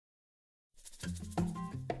So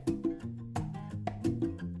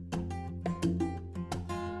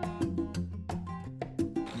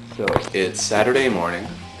it's Saturday morning,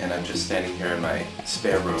 and I'm just standing here in my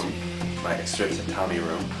spare room, my extra tatami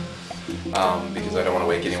room, because I don't want to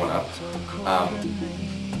wake anyone up.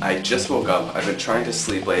 I just woke up. I've been trying to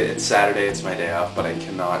sleep late. It's Saturday, it's my day off, but I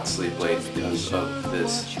cannot sleep late because of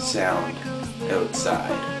this sound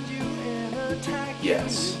outside.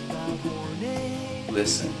 Yes.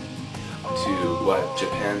 Listen to what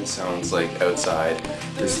Japan sounds like outside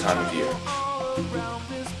this time of year.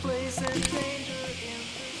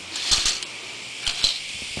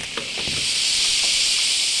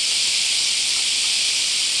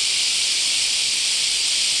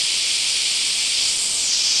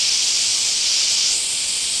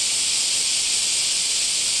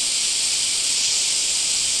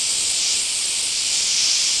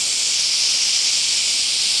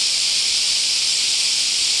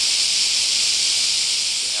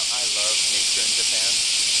 In Japan.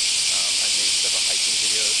 I've made several hiking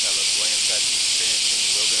videos. I love going outside and experiencing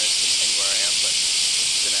the wilderness and anywhere I am, but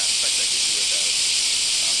this is an aspect I could do without.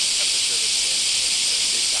 The temperature has been in the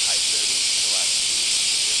mid to high 30s in the last 2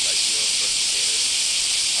 weeks, which is ideal for cicadas.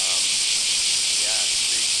 Yeah,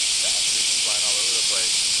 big bastards flying all over the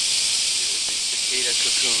place. Here is a cicada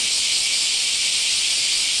cocoon.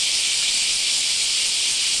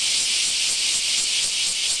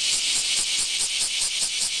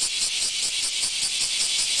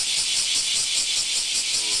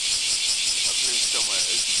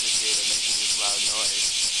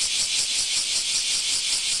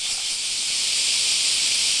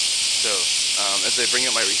 So, as I bring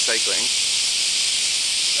up my recycling,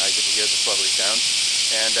 I get to hear this lovely sound.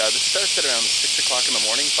 And this starts at around 6 o'clock in the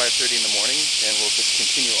morning, 5:30 in the morning, and will just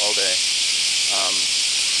continue all day.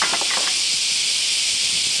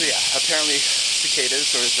 So yeah, apparently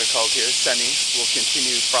cicadas, or as they're called here, semi, will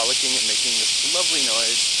continue frolicking and making this lovely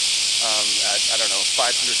noise at, I don't know, 500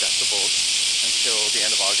 decibels until the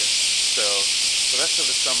end of August. So the rest of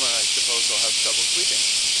the summer, I suppose, I'll have trouble sleeping.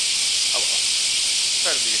 Oh well.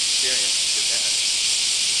 Part of the experience in Japan.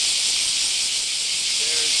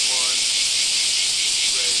 There's one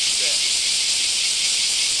right there.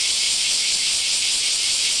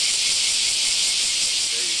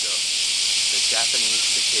 There you go. The Japanese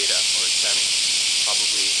cicada, or semi.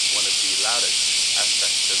 Probably one of the loudest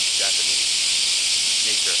aspects of Japanese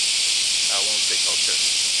nature. I won't say culture.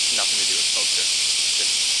 Nothing to do with culture.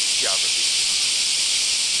 Just geography.